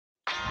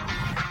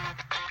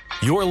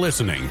You're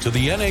listening to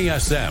the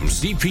NASM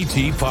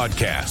CPT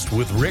podcast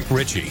with Rick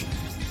Ritchie,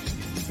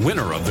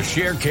 winner of the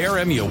Sharecare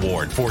Emmy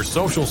Award for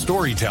Social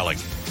Storytelling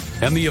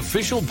and the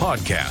official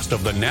podcast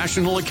of the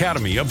National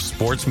Academy of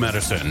Sports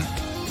Medicine.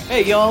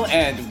 Hey, y'all,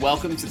 and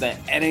welcome to the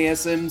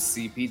NASM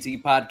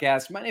CPT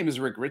podcast. My name is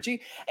Rick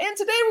Ritchie, and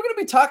today we're going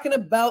to be talking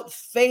about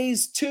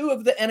phase 2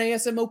 of the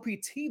NASM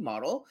OPT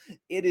model.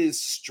 It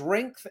is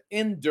strength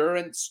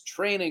endurance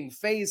training,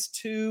 phase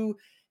 2,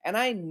 and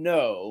I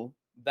know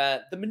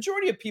that the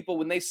majority of people,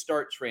 when they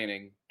start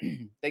training,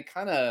 they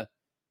kind of,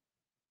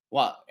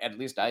 well, at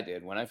least I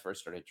did when I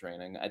first started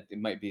training. It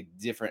might be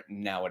different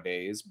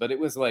nowadays, but it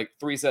was like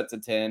 3 sets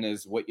of 10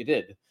 is what you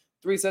did.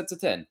 3 sets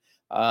of 10.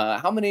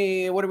 What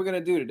are we going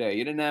to do today?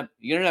 You didn't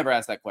ever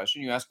ask that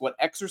question. You ask what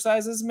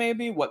exercises,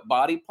 maybe what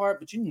body part,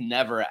 but you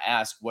never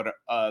asked what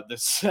the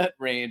set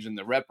range and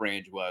the rep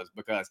range was,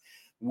 because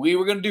we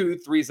were going to do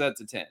 3 sets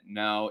of 10.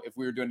 Now, if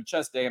we were doing a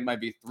chest day, it might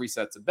be 3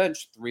 sets of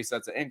bench, 3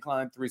 sets of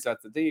incline, 3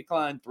 sets of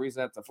decline, 3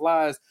 sets of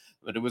flies,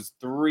 but it was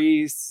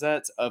 3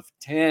 sets of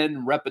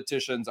 10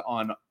 repetitions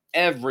on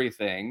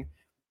everything,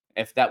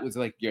 if that was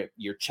like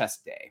your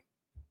chest day.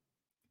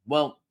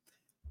 Well,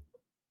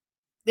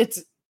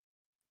 it's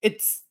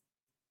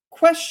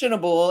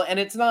questionable, and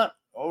it's not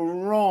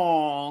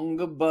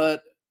wrong,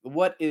 but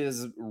what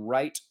is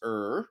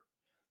righter?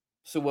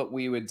 So what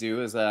we would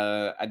do is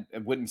I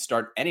wouldn't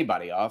start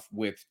anybody off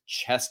with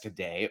chest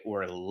day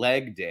or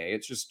leg day.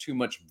 It's just too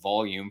much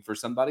volume for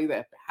somebody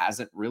that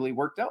hasn't really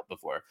worked out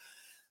before.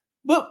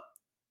 But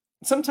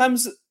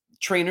sometimes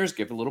trainers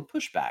give a little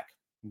pushback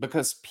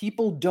because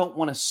people don't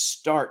want to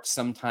start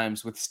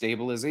sometimes with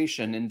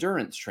stabilization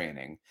endurance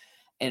training.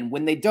 And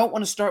when they don't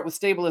want to start with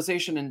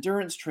stabilization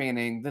endurance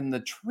training, then the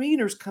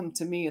trainers come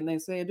to me and they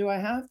say, do I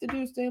have to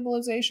do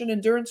stabilization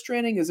endurance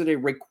training? Is it a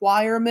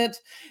requirement?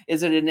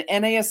 Is it an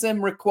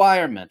NASM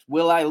requirement?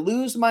 Will I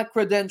lose my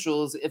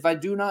credentials if I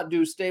do not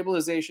do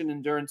stabilization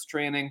endurance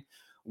training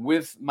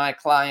with my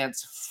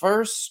clients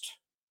first?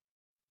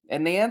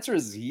 And the answer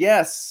is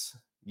yes.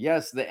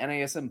 Yes, the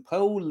NASM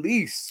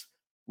police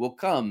will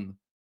come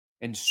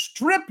and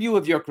strip you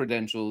of your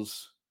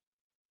credentials,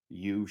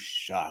 you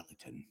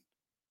charlatan.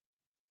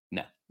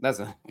 No, that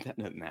doesn't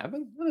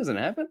happen. That doesn't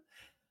happen.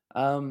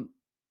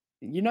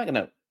 You're not going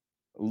to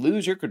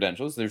lose your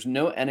credentials. There's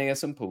no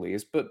NASM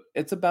police, but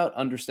it's about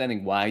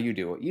understanding why you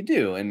do what you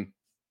do and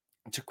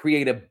to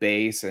create a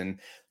base and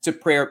to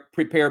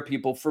prepare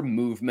people for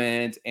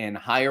movement and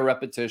higher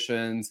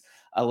repetitions.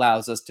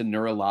 Allows us to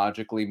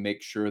neurologically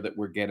make sure that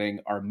we're getting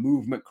our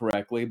movement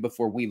correctly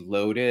before we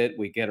load it.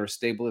 We get our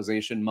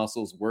stabilization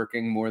muscles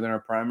working more than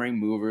our primary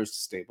movers to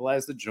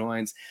stabilize the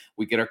joints.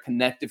 We get our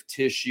connective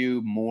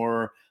tissue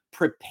more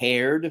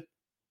prepared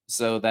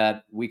so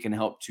that we can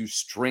help to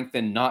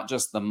strengthen not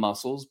just the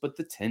muscles, but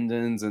the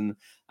tendons and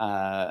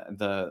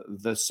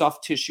the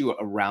soft tissue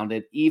around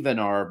it, even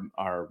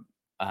our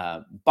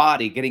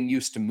body getting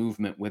used to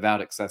movement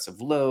without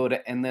excessive load.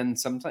 And then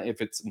sometimes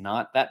if it's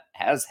not that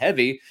as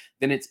heavy,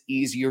 then it's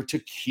easier to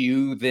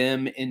cue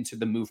them into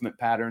the movement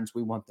patterns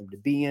we want them to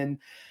be in.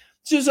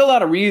 So there's a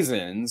lot of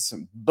reasons,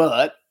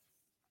 but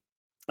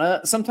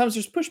sometimes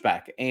there's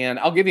pushback. And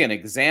I'll give you an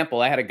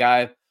example. I had a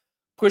guy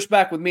push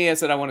back with me. I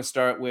said, I want to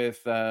start with,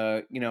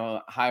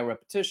 high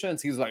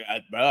repetitions. He's like,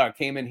 I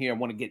came in here, I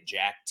want to get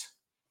jacked.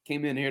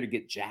 Came in here to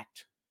get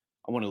jacked.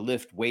 I want to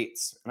lift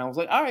weights. And I was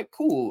like, all right,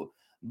 cool.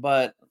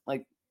 But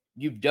like,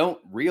 you don't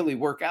really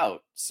work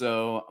out.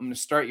 So I'm going to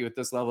start you at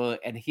this level.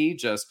 And he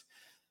just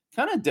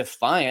kind of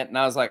defiant. And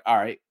I was like, all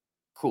right,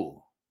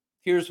 cool.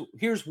 Here's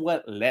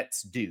what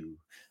let's do.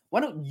 Why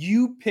don't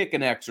you pick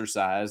an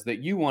exercise that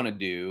you want to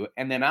do?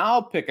 And then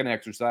I'll pick an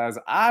exercise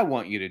I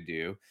want you to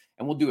do.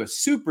 And we'll do a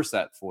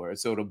superset for it.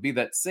 So it'll be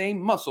that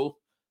same muscle.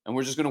 And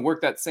we're just going to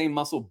work that same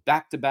muscle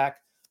back to back.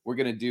 We're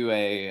going to do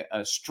a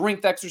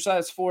strength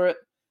exercise for it.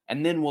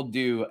 And then we'll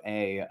do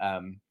a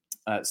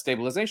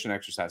stabilization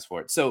exercise for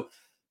it. So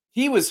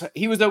he was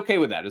okay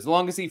with that. As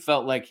long as he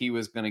felt like he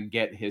was going to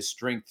get his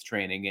strength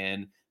training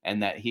in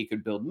and that he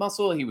could build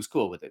muscle, he was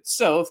cool with it.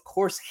 So of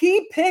course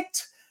he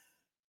picked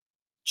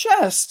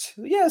chest.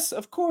 Yes,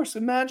 of course.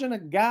 Imagine a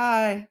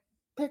guy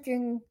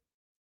picking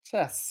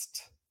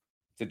chest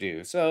to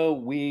do. So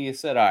we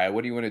said, all right,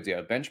 what do you want to do?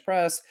 A bench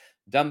press,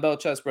 dumbbell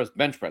chest press,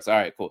 bench press. All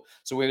right, cool.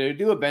 So we're going to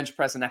do a bench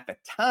press. And at the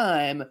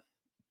time,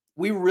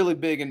 we were really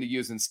big into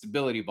using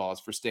stability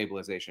balls for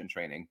stabilization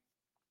training.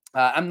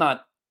 I'm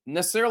not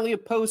necessarily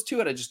opposed to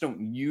it. I just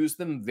don't use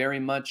them very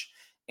much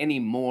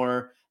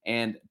anymore.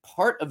 And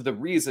part of the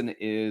reason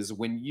is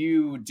when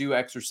you do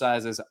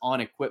exercises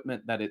on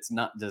equipment that it's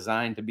not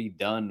designed to be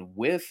done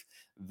with,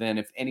 then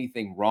if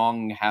anything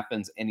wrong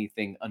happens,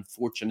 anything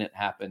unfortunate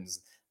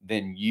happens,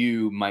 then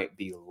you might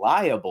be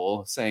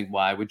liable, saying,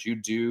 why would you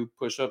do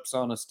push-ups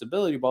on a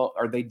stability ball?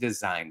 Are they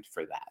designed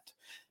for that?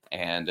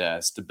 And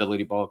a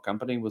stability ball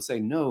company will say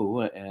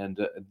no.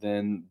 And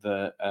then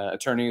the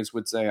attorneys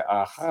would say,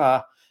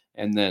 aha,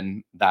 and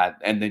then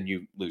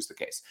you lose the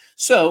case.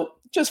 So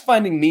just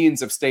finding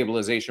means of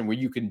stabilization where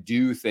you can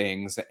do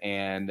things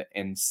and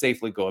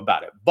safely go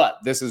about it. But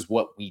this is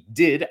what we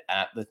did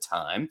at the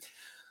time.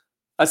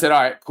 I said,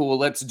 all right, cool,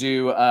 let's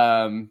do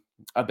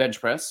a bench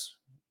press,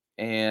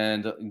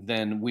 and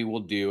then we will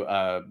do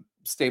a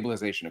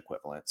stabilization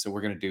equivalent. So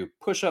we're going to do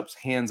push-ups,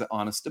 hands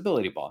on a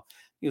stability ball.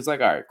 He was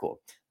like, all right, cool.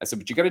 I said,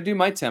 but you got to do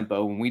my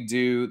tempo. When we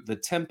do the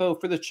tempo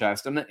for the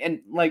chest, and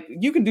like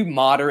you can do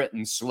moderate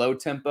and slow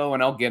tempo,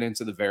 and I'll get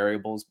into the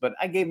variables, but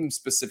I gave him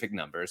specific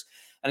numbers.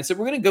 And I said,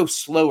 we're going to go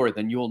slower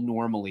than you'll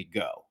normally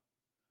go.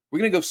 We're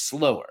going to go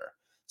slower.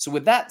 So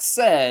with that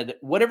said,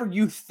 whatever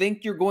you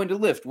think you're going to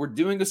lift, we're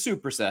doing a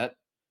superset.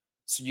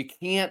 So you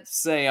can't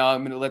say, oh,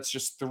 let's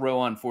just throw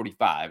on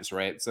 45s,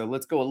 right? So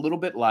let's go a little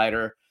bit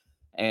lighter,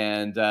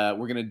 and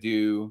we're going to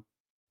do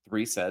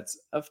 3 sets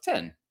of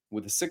 10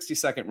 with a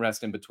 60-second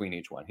rest in between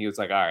each one. He was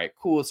like, all right,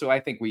 cool. So I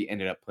think we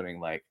ended up putting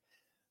like,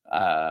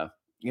 a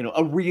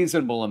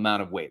reasonable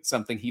amount of weight,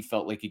 something he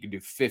felt like he could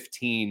do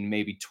 15,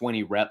 maybe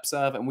 20 reps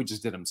of, and we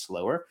just did them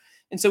slower.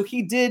 And so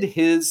he did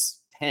his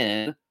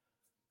 10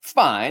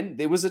 fine.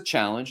 It was a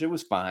challenge. It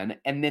was fine.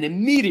 And then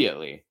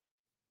immediately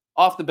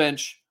off the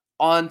bench,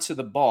 onto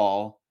the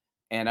ball,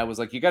 and I was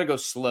like, you got to go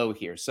slow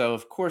here. So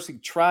of course he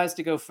tries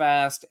to go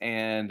fast,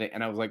 and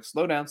I was like,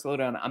 slow down,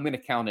 I'm going to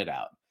count it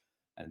out.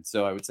 And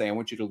so I would say, I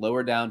want you to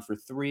lower down for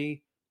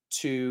 3,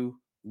 2,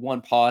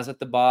 1, pause at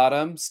the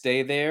bottom,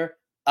 stay there,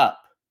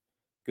 up.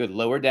 Good.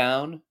 Lower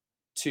down,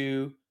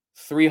 2,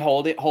 3,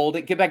 hold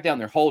it, get back down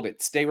there, hold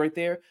it, stay right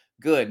there.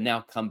 Good.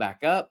 Now come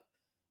back up.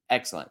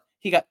 Excellent.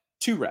 He got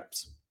 2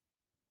 reps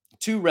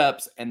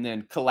and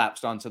then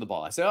collapsed onto the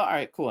ball. I said, all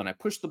right, cool. And I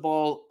pushed the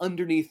ball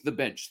underneath the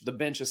bench. The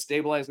bench is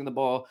stabilizing the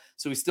ball.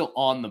 So he's still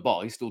on the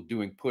ball. He's still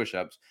doing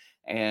push-ups.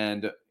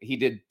 And he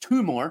did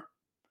 2 more.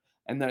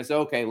 And then I said,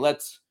 okay,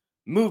 let's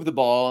move the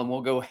ball and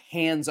we'll go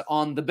hands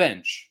on the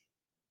bench,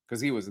 because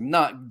he was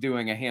not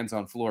doing a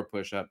hands-on floor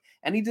push-up.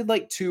 And he did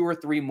like 2 or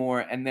 3 more.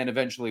 And then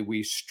eventually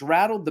we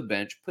straddled the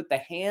bench, put the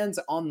hands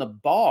on the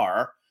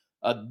bar,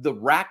 the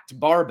racked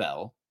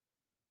barbell,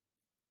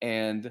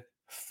 and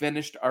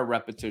finished our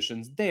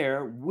repetitions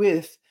there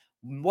with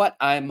what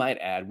I might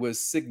add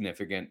was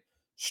significant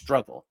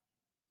struggle,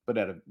 but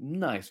at a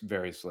nice,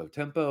 very slow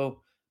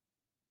tempo.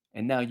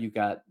 And now you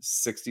got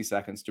 60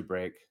 seconds to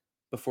break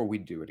before we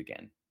do it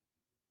again.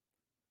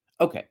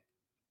 Okay.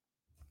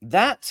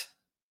 That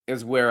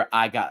is where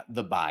I got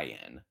the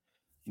buy-in.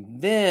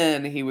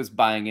 Then he was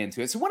buying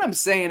into it. So what I'm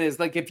saying is,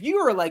 like, if you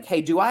are like,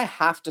 hey, do I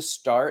have to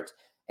start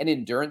an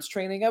endurance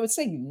training? I would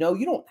say, no,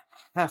 you don't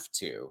have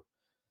to.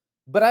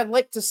 But I'd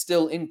like to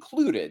still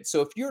include it.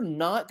 So if you're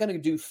not going to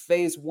do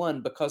phase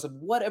 1 because of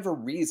whatever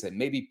reason,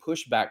 maybe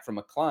pushback from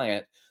a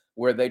client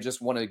where they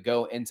just want to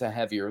go into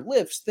heavier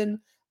lifts,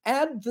 then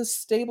add the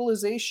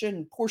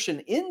stabilization portion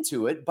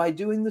into it by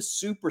doing the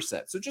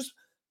superset. So just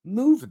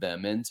move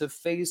them into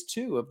phase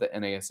 2 of the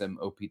NASM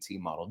OPT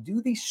model.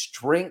 Do the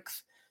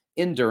strength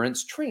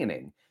endurance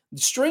training.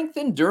 Strength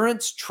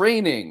endurance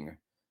training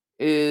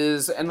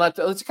is, and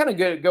let's kind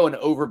of go an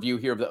overview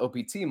here of the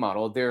OPT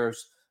model.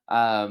 There's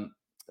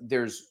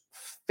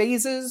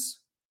phases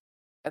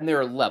and there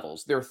are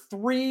levels. There are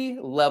 3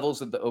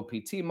 levels of the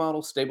OPT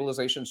model: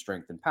 stabilization,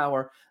 strength, and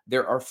power.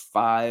 There are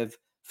 5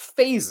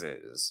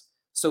 phases.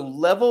 So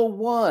level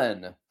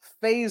 1,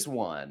 phase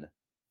 1.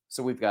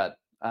 So we've got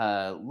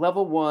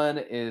level 1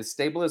 is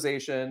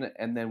stabilization,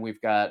 and then we've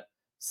got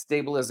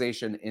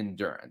stabilization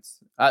endurance.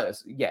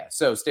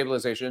 So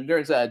stabilization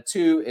endurance.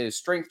 2 is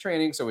strength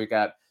training. So we've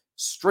got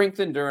strength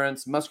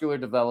endurance, muscular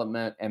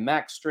development, and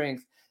max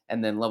strength.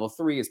 And then level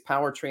 3 is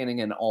power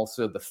training, and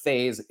also the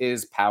phase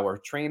is power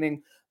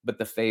training, but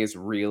the phase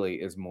really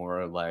is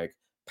more like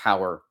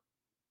power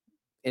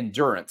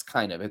endurance,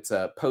 kind of. It's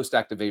a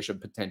post-activation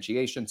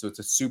potentiation, so it's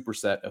a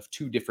superset of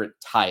 2 different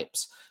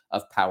types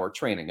of power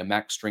training: a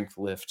max strength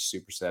lift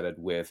supersetted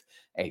with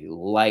a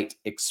light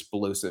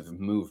explosive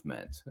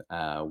movement,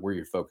 where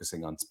you're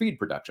focusing on speed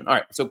production. All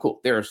right, so cool.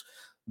 There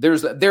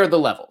are the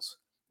levels.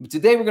 But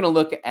today we're going to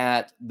look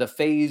at the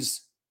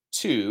phase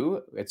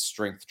 2. It's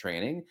strength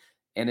training,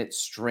 and it's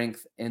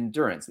strength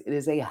endurance. It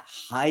is a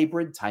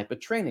hybrid type of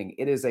training.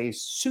 It is a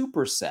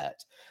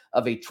superset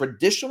of a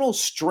traditional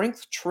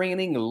strength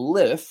training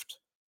lift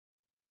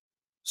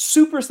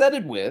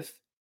supersetted with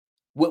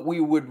what we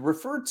would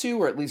refer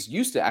to, or at least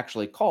used to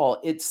actually call,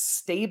 its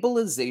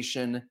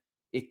stabilization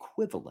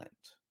equivalent.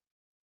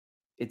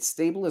 It's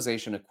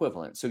stabilization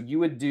equivalent. So you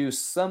would do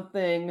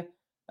something,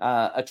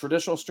 a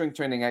traditional strength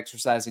training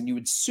exercise, and you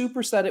would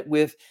superset it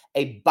with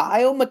a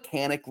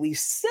biomechanically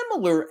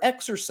similar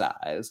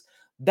exercise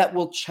that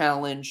will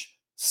challenge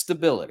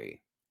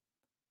stability.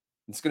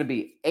 It's going to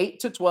be 8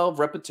 to 12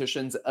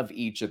 repetitions of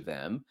each of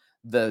them.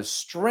 The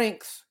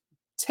strength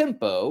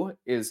tempo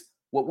is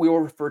what we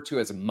will refer to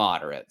as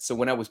moderate. So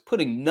when I was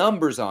putting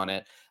numbers on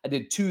it, I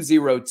did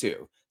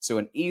 2-0-2. So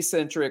an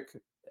eccentric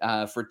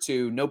for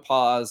 2, no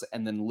pause,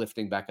 and then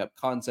lifting back up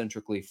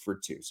concentrically for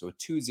 2. So a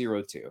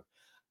 2-0-2.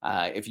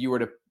 If you were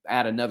to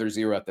add another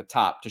 0 at the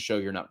top to show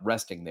you're not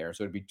resting there,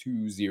 so it'd be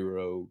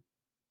 2-0-2.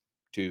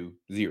 2,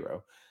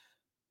 0.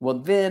 Well,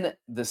 then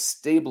the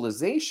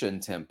stabilization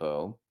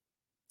tempo,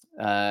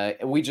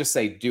 we just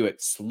say do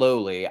it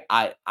slowly.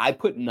 I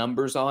put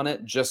numbers on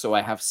it just so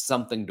I have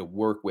something to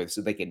work with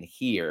so they can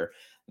hear,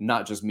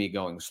 not just me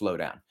going slow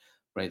down.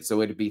 Right.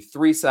 So it'd be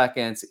 3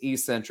 seconds,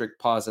 eccentric,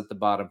 pause at the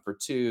bottom for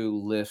 2,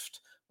 lift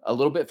a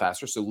little bit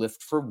faster. So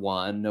lift for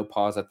 1, no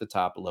pause at the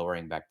top,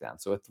 lowering back down.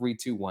 So a 3,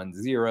 2, 1,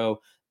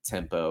 0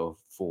 tempo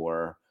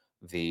for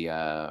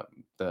the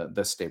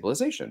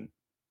stabilization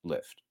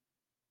lift.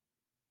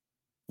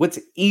 What's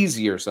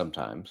easier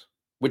sometimes,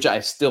 which I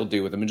still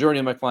do with the majority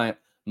of my client,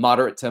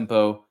 moderate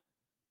tempo,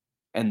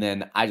 and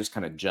then I just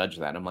kind of judge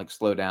that. I'm like,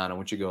 slow down. I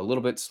want you to go a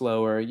little bit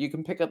slower. You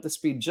can pick up the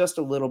speed just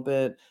a little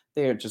bit.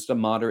 There, just a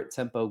moderate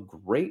tempo.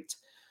 Great.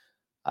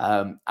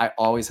 I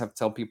always have to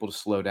tell people to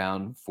slow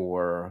down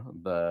for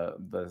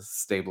the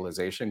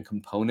stabilization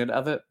component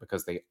of it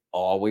because they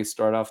always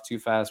start off too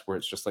fast. Where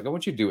it's just like I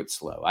want you to do it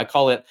slow. I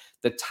call it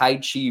the Tai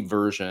Chi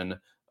version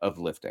of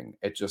lifting.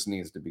 It just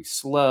needs to be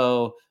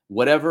slow.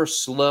 Whatever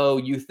slow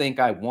you think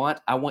I want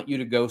you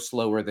to go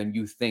slower than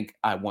you think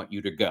I want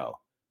you to go.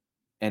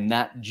 And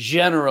that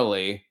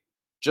generally,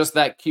 just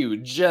that cue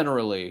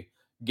generally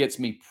gets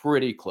me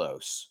pretty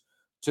close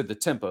to the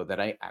tempo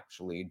that I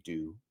actually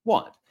do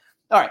want.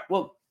 All right.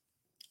 Well,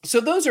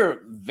 so those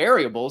are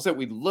variables that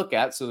we look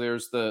at. So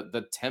there's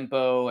the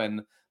tempo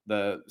and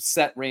the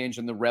set range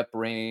and the rep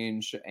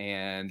range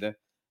and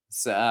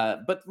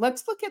but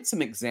let's look at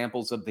some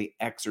examples of the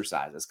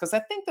exercises because I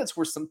think that's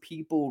where some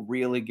people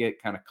really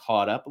get kind of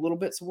caught up a little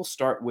bit. So we'll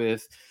start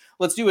with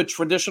let's do a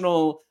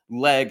traditional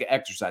leg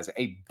exercise,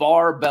 a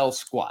barbell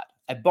squat,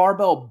 a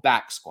barbell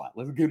back squat.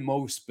 Let's get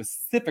more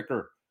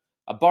specificer.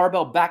 A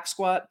barbell back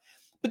squat,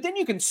 but then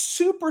you can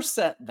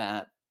superset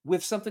that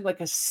with something like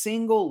a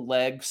single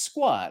leg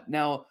squat.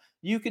 Now,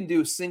 you can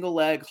do single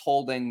leg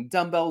holding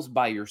dumbbells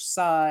by your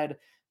side.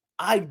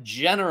 I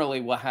generally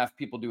will have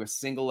people do a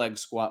single leg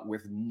squat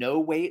with no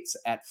weights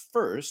at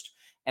first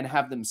and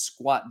have them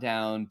squat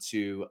down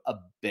to a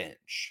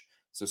bench.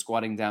 So,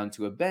 squatting down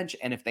to a bench.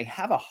 And if they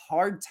have a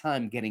hard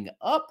time getting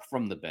up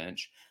from the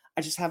bench,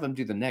 I just have them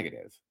do the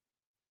negative.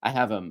 I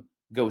have them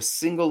go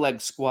single leg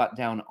squat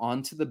down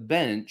onto the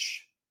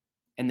bench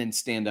and then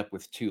stand up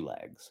with 2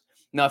 legs.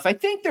 Now, if I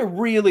think they're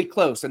really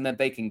close and that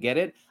they can get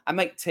it, I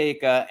might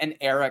take an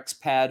RX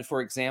pad, for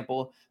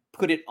example,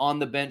 put it on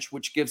the bench,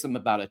 which gives them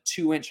about a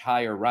 2-inch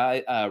higher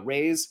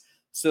raise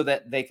so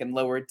that they can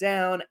lower it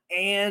down.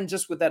 And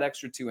just with that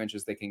extra 2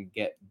 inches, they can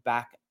get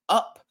back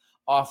up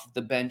off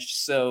the bench.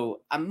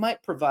 So I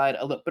might provide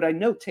a look, but I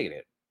notate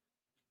it.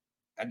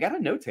 I got to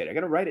notate it. I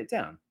got to write it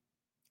down.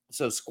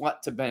 So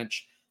squat to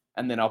bench,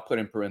 and then I'll put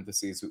in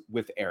parentheses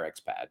with RX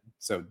pad.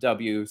 So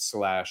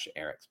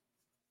W/RX.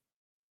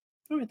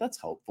 All right,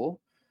 that's helpful.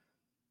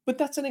 But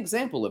that's an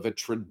example of a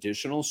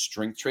traditional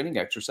strength training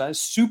exercise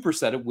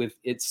supersetted with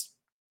its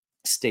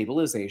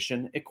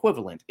stabilization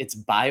equivalent. It's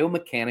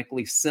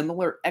biomechanically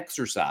similar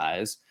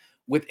exercise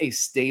with a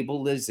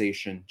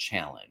stabilization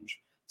challenge.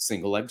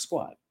 Single leg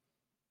squat.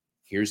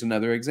 Here's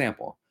another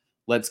example.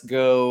 Let's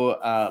go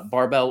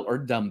barbell or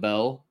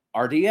dumbbell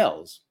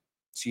RDLs.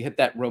 So you hit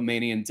that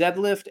Romanian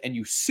deadlift and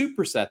you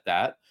superset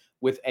that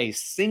with a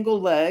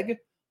single leg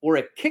or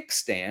a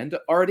kickstand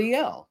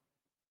RDL.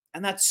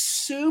 And that's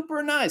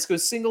super nice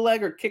because single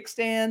leg or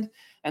kickstand,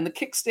 and the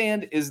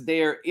kickstand is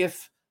there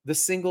if the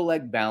single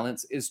leg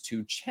balance is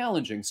too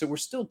challenging. So we're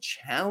still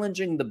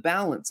challenging the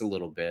balance a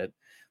little bit,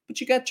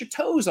 but you got your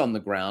toes on the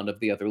ground of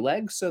the other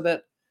leg so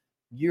that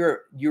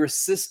you're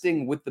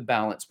assisting with the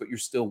balance, but you're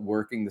still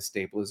working the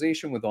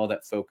stabilization with all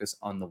that focus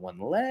on the one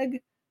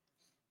leg.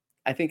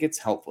 I think it's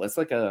helpful. It's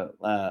like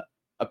a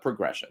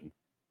progression.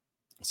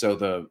 So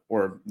the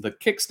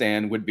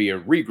kickstand would be a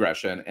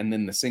regression, and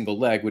then the single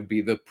leg would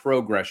be the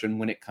progression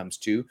when it comes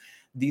to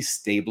the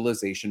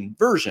stabilization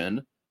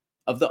version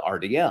of the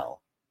RDL.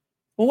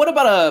 Well, what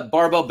about a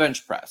barbell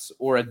bench press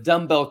or a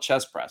dumbbell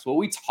chest press? Well,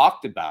 we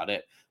talked about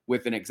it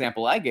with an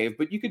example I gave,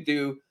 but you could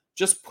do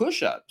just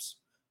push-ups.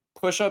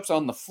 Push-ups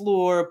on the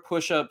floor,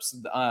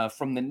 push-ups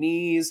from the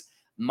knees.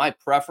 My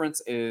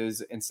preference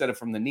is instead of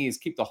from the knees,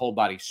 keep the whole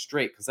body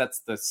straight because that's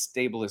the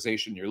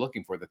stabilization you're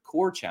looking for, the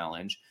core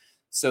challenge.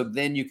 So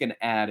then you can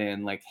add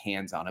in like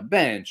hands on a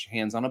bench,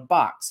 hands on a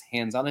box,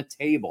 hands on a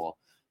table,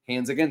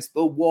 hands against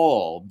the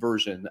wall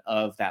version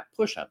of that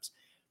push-ups.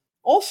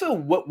 Also,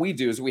 what we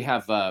do is we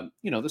have, the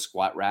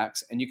squat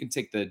racks, and you can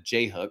take the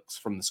J hooks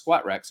from the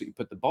squat racks that you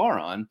put the bar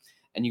on,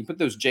 and you put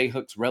those J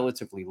hooks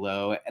relatively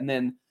low, and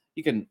then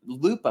you can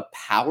loop a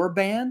power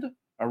band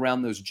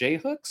around those J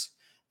hooks,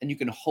 and you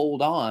can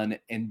hold on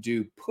and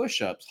do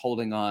push-ups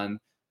holding on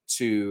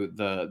to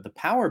the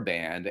power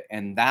band,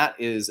 and that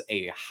is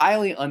a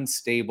highly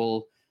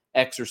unstable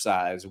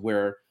exercise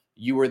where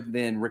you are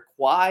then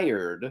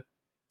required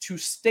to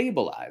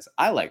stabilize.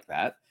 I like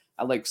that.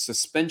 I like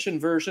suspension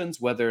versions,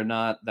 whether or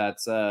not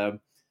that's a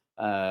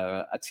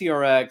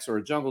TRX or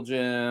a jungle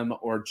gym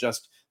or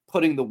just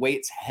putting the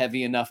weights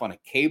heavy enough on a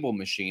cable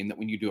machine that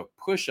when you do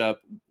a push up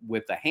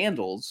with the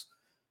handles,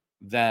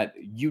 that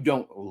you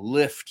don't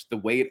lift the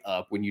weight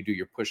up when you do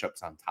your push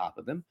ups on top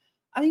of them.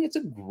 I think it's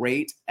a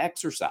great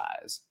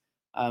exercise.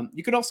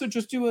 You could also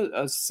just do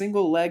a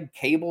single leg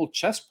cable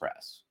chest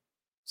press.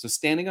 So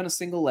standing on a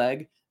single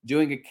leg,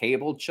 doing a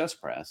cable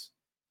chest press.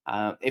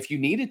 If you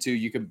needed to,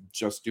 you could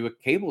just do a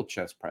cable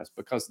chest press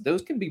because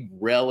those can be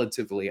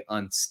relatively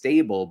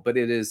unstable, but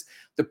it is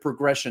the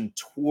progression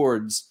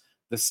towards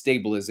the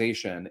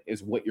stabilization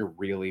is what you're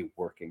really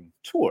working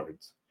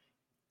towards.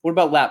 What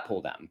about lat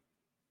pull down?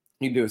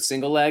 You can do a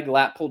single leg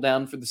lat pull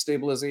down for the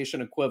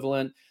stabilization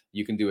equivalent.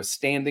 You can do a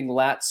standing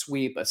lat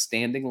sweep, a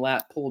standing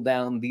lat pull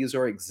down. These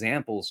are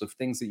examples of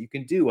things that you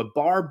can do. A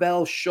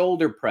barbell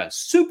shoulder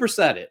press,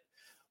 superset it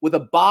with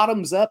a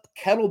bottoms up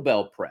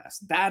kettlebell press.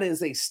 That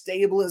is a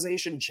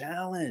stabilization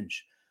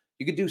challenge.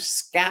 You could do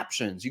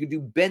scaptions. You could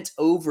do bent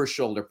over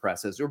shoulder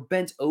presses or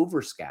bent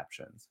over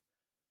scaptions.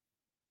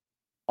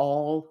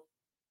 All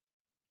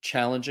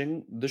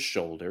challenging the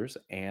shoulders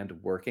and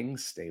working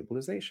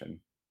stabilization.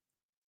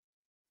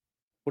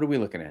 What are we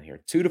looking at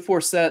here? 2 to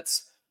 4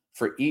 sets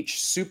for each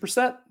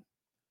superset,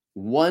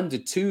 1 to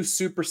 2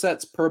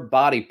 supersets per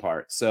body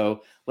part.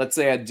 So let's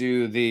say I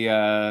do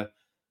the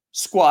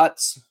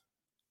squats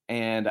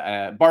and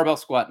a barbell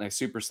squat, and I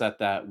superset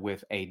that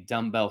with a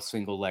dumbbell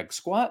single leg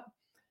squat.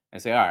 I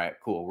say, all right,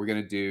 cool. We're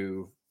going to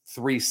do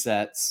 3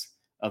 sets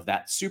of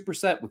that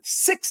superset with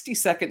 60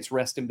 seconds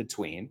rest in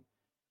between.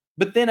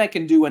 But then I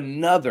can do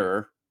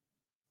another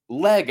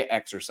leg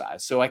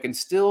exercise. So I can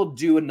still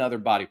do another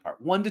body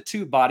part, 1 to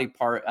 2 body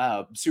part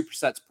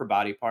supersets per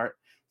body part.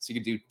 So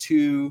you can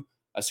do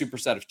a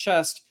superset of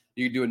chest.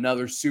 You can do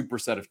another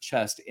superset of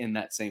chest in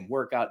that same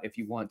workout if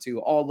you want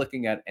to, all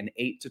looking at an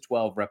 8 to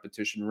 12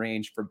 repetition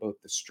range for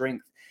both the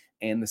strength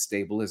and the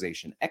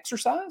stabilization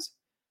exercise.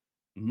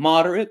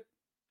 Moderate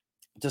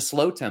to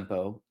slow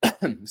tempo.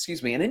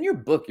 Excuse me. And in your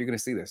book, you're going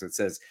to see this. It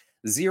says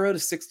 0 to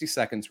 60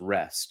 seconds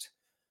rest.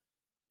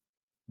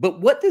 But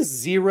what does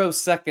 0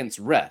 seconds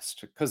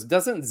rest? Because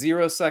doesn't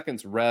 0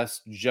 seconds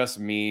rest just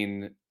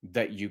mean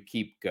that you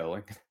keep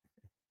going?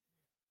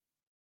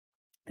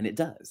 And it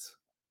does.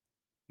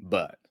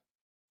 But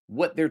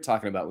what they're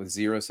talking about with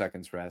 0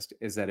 seconds rest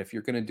is that if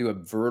you're going to do a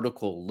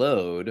vertical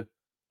load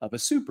of a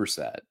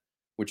superset,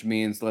 which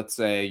means, let's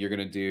say you're going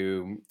to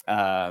do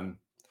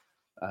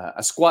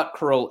a squat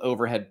curl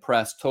overhead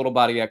press, total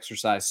body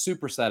exercise,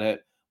 superset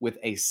it with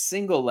a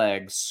single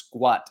leg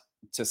squat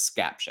to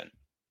scaption.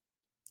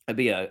 It'd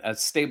be a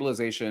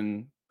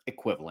stabilization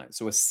equivalent.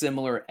 So a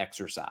similar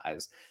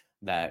exercise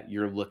that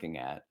you're looking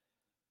at.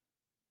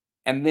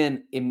 And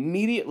then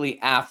immediately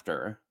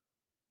after,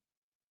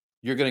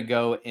 you're going to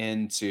go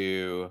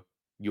into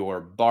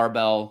your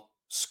barbell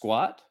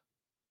squat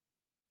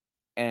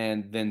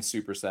and then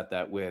superset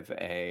that with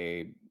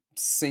a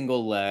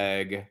single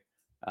leg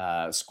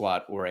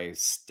squat or a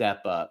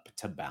step up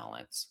to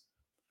balance.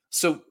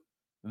 So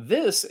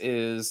this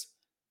is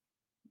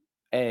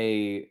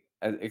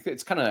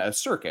it's kind of a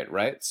circuit,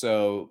 right?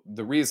 So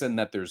the reason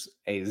that there's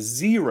a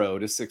 0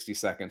 to 60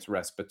 seconds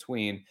rest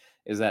between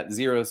is that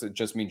 0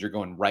 just means you're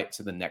going right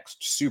to the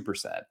next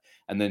superset.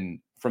 And then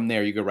from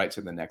there, you go right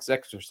to the next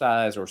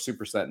exercise or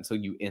superset until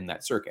you end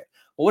that circuit.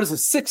 Well, what does a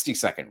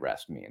 60-second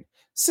rest mean?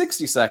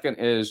 60-second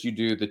is you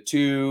do the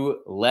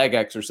 2 leg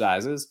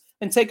exercises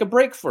and take a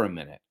break for a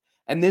minute,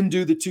 and then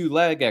do the 2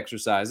 leg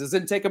exercises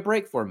and take a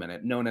break for a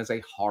minute, known as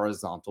a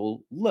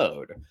horizontal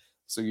load.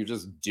 So you're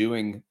just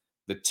doing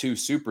the 2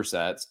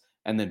 supersets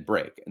and then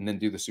break, and then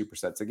do the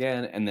supersets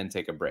again and then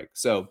take a break.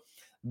 So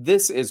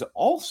this is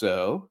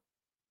also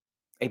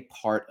a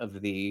part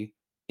of the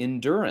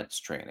endurance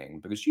training,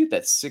 because you get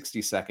that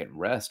 60-second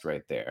rest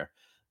right there,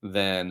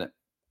 then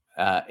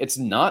it's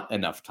not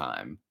enough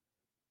time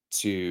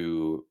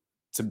to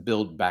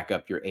build back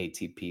up your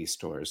ATP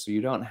stores. So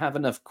you don't have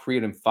enough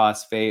creatine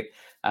phosphate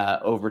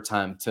over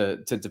time to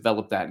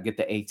develop that and get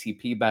the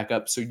ATP back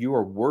up. So you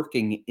are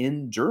working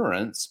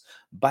endurance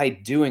by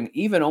doing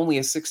even only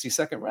a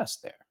 60-second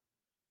rest there.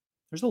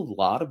 There's a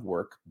lot of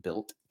work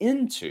built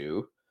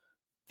into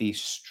the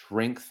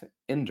strength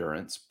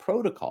endurance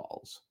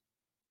protocols.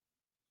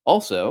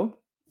 Also,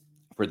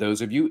 for those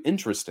of you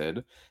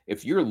interested,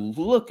 if you're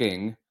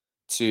looking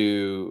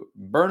to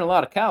burn a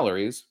lot of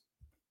calories,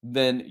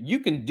 then you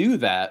can do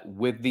that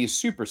with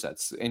these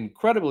supersets.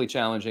 Incredibly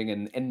challenging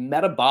and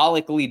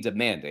metabolically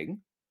demanding.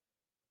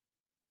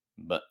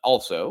 But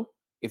also,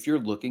 if you're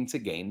looking to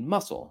gain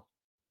muscle,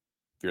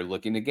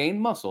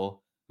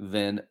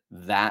 then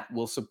that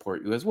will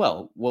support you as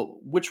well. Well,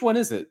 which one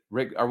is it,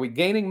 Rick? Are we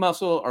gaining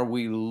muscle? Are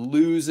we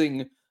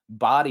losing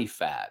body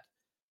fat?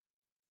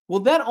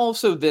 Well, that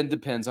also then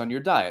depends on your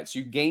diet. So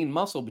you gain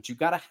muscle, but you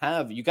gotta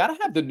have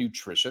the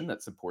nutrition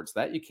that supports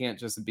that. You can't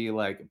just be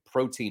like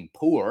protein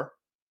poor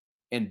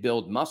and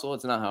build muscle.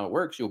 It's not how it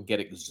works. You'll get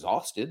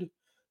exhausted.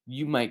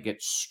 You might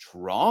get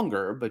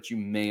stronger, but you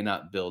may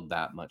not build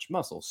that much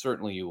muscle.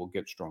 Certainly, you will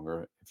get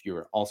stronger if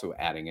you're also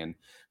adding in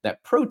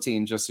that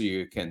protein just so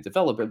you can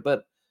develop it.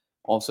 But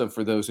also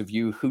for those of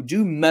you who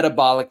do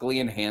metabolically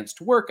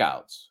enhanced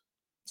workouts.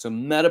 So,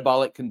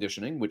 metabolic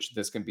conditioning, which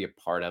this can be a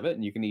part of it.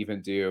 And you can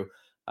even do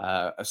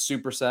a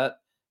superset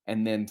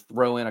and then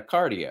throw in a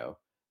cardio.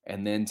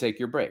 and then take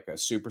your break, a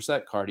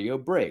superset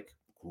cardio break.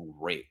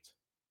 Great.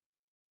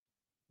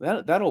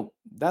 That'll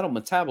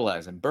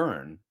metabolize and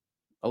burn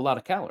a lot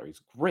of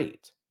calories.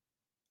 Great.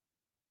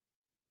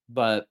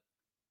 But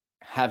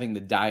having the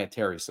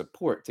dietary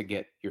support to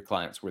get your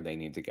clients where they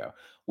need to go.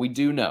 We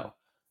do know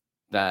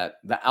that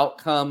the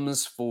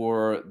outcomes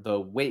for the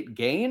weight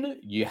gain,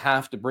 you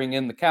have to bring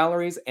in the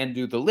calories and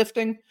do the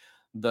lifting.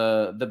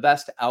 The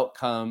best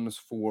outcomes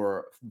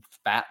for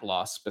fat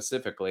loss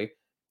specifically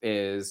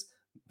is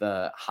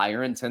the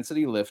higher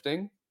intensity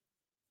lifting,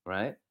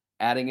 right?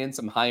 Adding in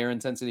some higher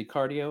intensity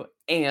cardio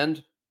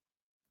and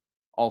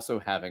also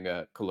having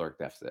a caloric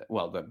deficit.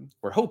 Well,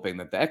 we're hoping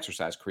that the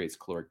exercise creates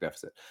caloric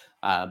deficit,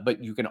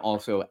 but you can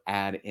also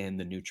add in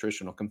the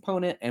nutritional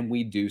component. And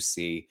we do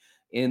see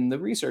in the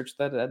research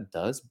that that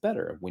does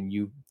better when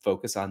you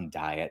focus on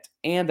diet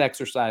and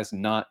exercise,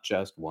 not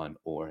just one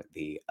or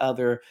the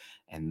other.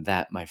 And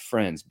that, my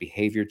friends,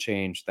 behavior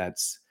change,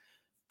 that's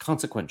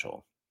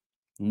consequential.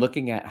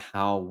 Looking at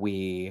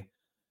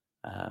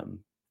um,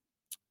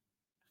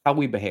 how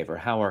we behave or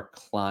how our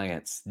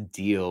clients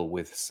deal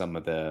with some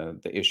of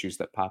the issues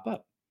that pop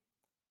up.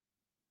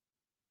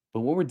 But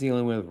what we're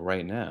dealing with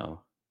right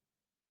now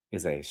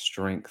is a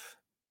strength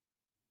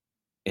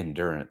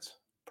endurance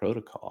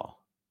protocol.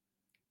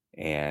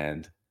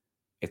 And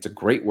it's a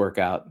great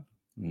workout,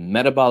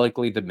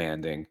 metabolically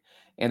demanding.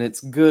 And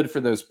it's good for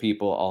those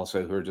people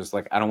also who are just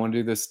like, I don't want to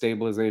do this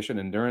stabilization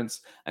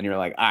endurance. And you're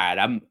like, all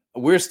right,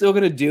 we're still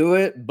gonna do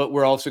it, but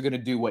we're also gonna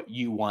do what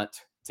you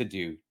want to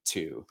do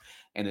too.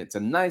 And it's a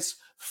nice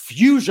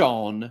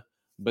fusion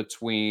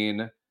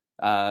between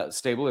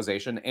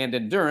stabilization and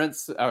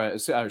endurance,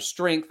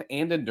 strength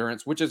and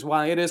endurance, which is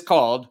why it is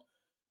called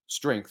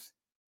strength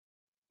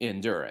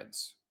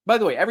endurance. By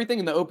the way, everything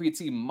in the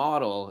OPT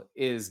model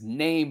is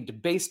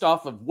named based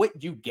off of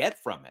what you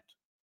get from it.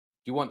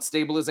 Do you want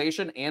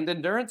stabilization and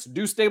endurance?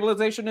 Do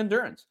stabilization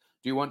endurance.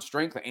 Do you want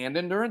strength and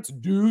endurance?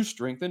 Do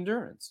strength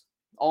endurance.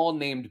 All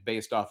named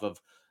based off of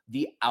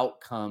the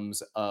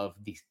outcomes of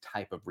the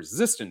type of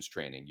resistance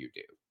training you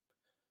do.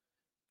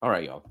 All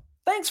right, y'all.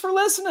 Thanks for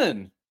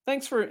listening.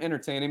 Thanks for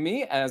entertaining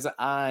me as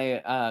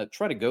I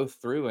try to go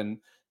through and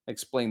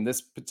explain this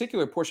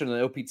particular portion of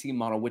the OPT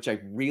model, which I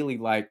really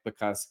like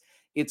because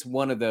it's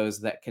one of those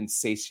that can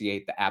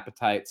satiate the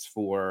appetites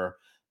for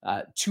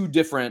two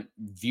different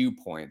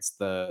viewpoints.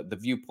 The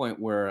viewpoint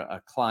where a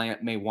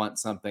client may want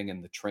something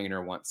and the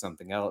trainer wants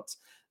something else,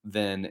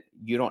 then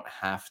you don't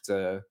have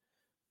to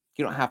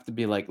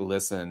be like,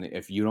 listen,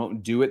 if you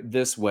don't do it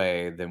this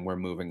way, then we're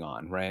moving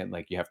on, right?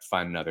 Like you have to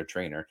find another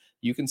trainer.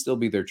 You can still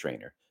be their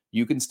trainer.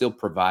 You can still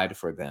provide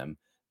for them.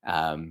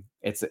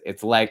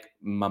 It's like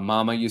my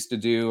mama used to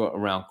do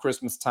around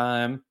Christmas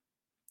time,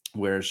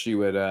 where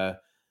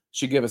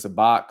she'd give us a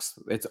box.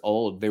 It's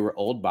old. They were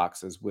old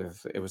boxes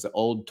with it was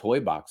old toy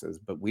boxes,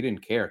 but we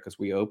didn't care because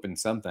we opened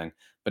something.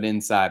 But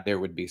inside there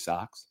would be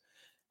socks,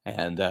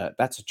 and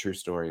that's a true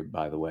story,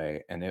 by the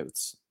way. And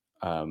it's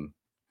um,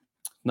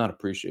 not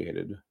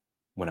appreciated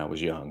when I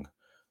was young,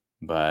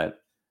 but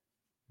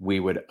we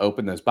would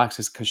open those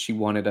boxes because she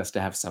wanted us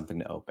to have something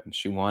to open.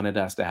 She wanted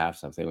us to have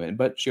something,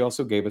 but she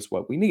also gave us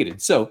what we needed.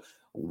 So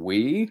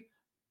we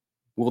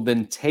will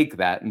then take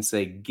that and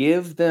say,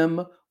 give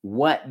them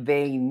what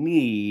they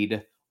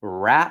need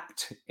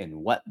wrapped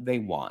in what they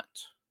want.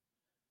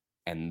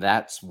 And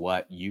that's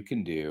what you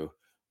can do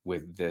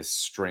with this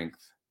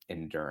strength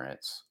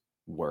endurance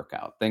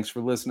workout. Thanks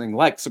for listening.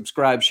 Like,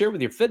 subscribe, share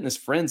with your fitness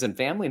friends and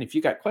family. And if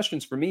you got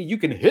questions for me, you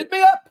can hit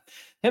me up.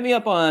 Hit me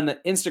up on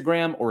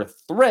Instagram or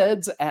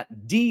threads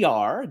at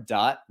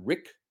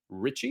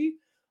dr.rickritchie,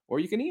 or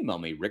you can email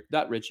me,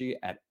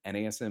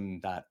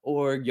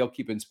 rick.ritchie@nasm.org. You'll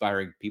keep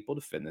inspiring people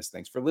to fitness.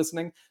 Thanks for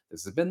listening.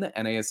 This has been the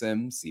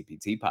NASM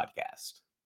CPT Podcast.